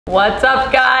What's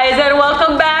up, guys, and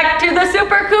welcome back to the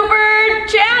Super Cooper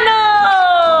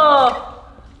channel!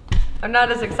 I'm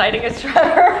not as exciting as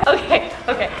Trevor. Okay.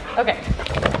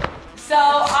 So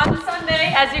on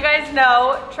Sunday, as you guys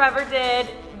know, Trevor did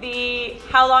the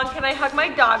How Long Can I Hug My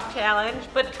Dog challenge,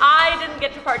 but I didn't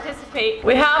get to participate.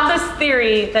 We have this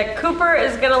theory that Cooper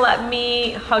is gonna let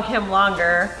me hug him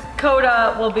longer.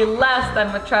 Koda will be less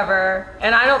than with Trevor,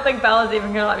 and I don't think Bella's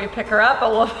even gonna let me pick her up, but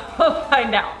we'll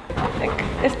find out.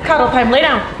 It's cuddle time. Lay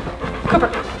down. Cooper,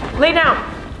 lay down.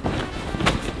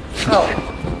 Oh,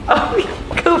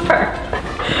 Cooper.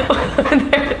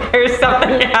 There's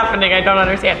something happening I don't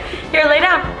understand. Here, lay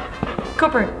down.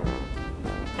 Cooper.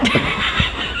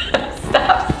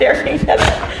 Stop staring at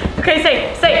it. Okay,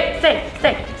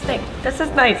 stay. This is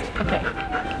nice. Okay,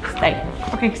 stay.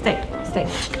 Okay, stay.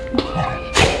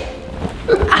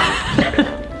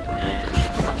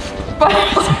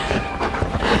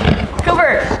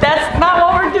 Cooper, that's not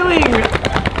what we're doing.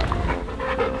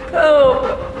 Coop,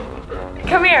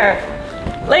 come here.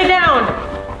 Lay down.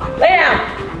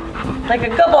 Like a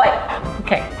good boy.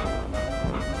 Okay.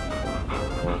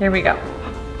 Here we go.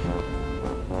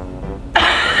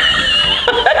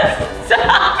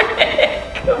 Stop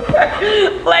it, Cooper.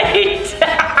 Lay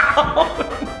down.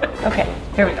 Okay,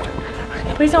 here we go.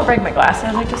 Please don't break my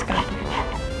glasses. I just got them.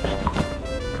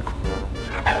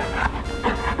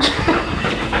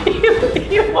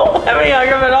 You won't let me hug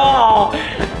him at all.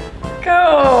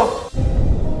 Go.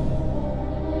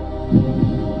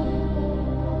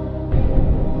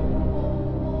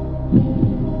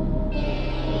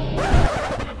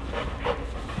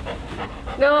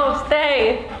 No,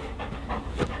 stay.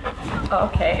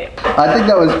 Okay. I think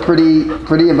that was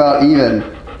pretty about even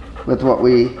with what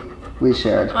we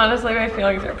shared. Honestly, my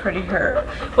feelings are pretty hurt.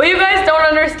 What you guys don't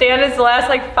understand is the last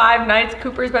like 5 nights,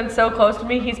 Cooper's been so close to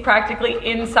me, he's practically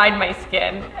inside my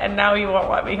skin, and now he won't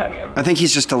let me hug him. I think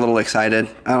he's just a little excited.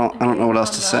 I don't know what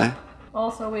else to say.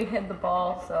 Also, we hid the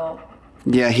ball, so.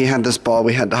 Yeah, he had this ball.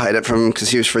 We had to hide it from him because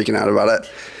he was freaking out about it.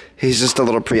 He's just a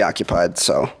little preoccupied,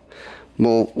 so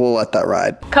we'll let that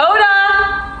ride.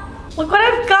 Koda! Look what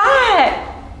I've got!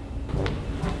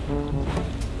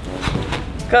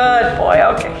 Good boy.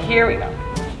 Okay, here we go.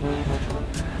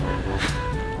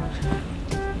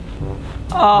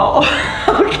 Oh,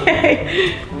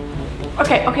 okay.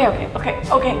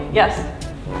 Okay, yes.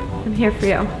 I'm here for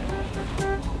you.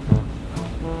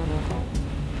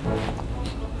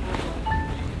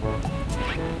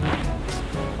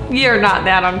 You're not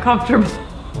that uncomfortable.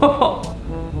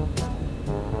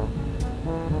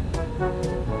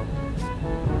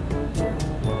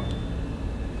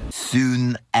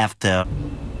 Soon after.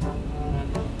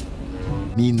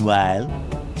 Meanwhile.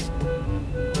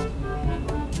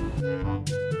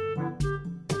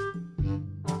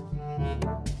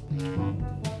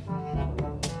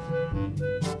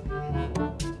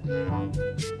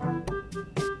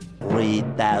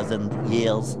 "3,000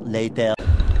 years later."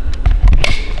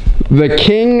 The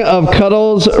king of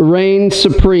cuddles reigns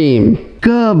supreme.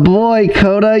 Good boy,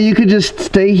 Koda. You could just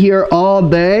stay here all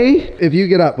day. If you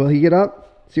get up, will he get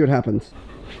up? See what happens.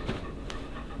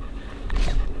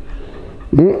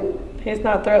 He's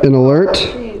not throwing. An alert.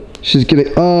 She's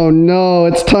getting, oh no,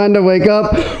 it's time to wake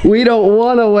up. We don't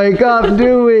want to wake up,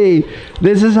 do we?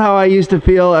 This is how I used to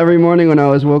feel every morning when I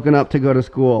was woken up to go to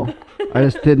school. I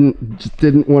just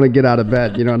didn't want to get out of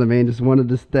bed, you know what I mean? Just wanted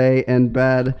to stay in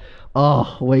bed.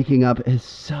 Oh, waking up is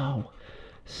so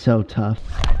tough.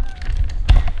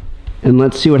 And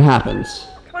let's see what happens.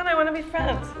 Come on, I want to be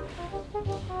friends.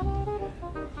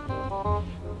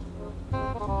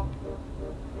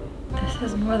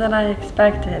 This is more than I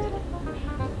expected.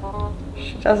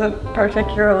 She doesn't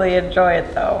particularly enjoy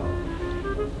it though.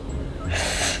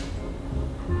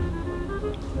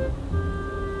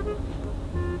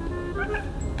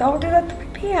 Don't do that to my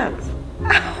pants.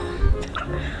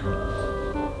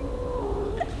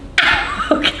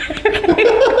 Okay.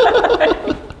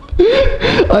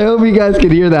 I hope you guys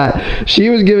could hear that. She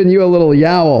was giving you a little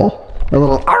yowl. A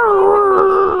little.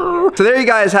 So there you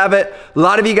guys have it. A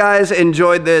lot of you guys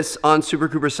enjoyed this on Super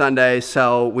Cooper Sunday,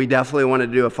 so we definitely wanted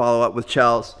to do a follow-up with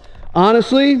Chels.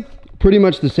 Honestly, pretty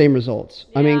much the same results.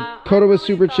 Yeah, I mean, Koda was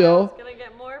super chill.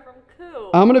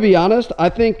 I'm gonna be honest, I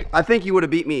think you would have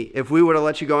beat me if we would have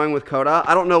let you go in with Koda.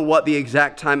 I don't know what the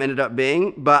exact time ended up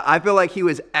being, but I feel like he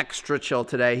was extra chill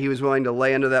today. He was willing to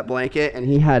lay under that blanket and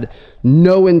he had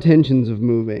no intentions of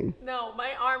moving. No,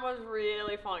 my arm was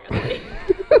really falling asleep.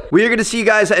 We are gonna see you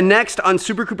guys next on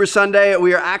Super Cooper Sunday.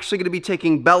 We are actually gonna be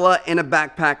taking Bella in a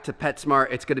backpack to PetSmart.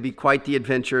 It's gonna be quite the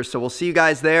adventure, so we'll see you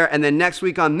guys there. And then next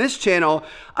week on this channel,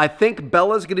 I think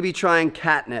Bella's gonna be trying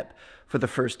catnip for the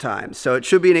first time. So it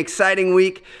should be an exciting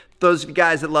week. Those of you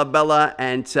guys that love Bella,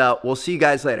 and we'll see you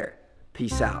guys later.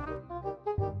 Peace out.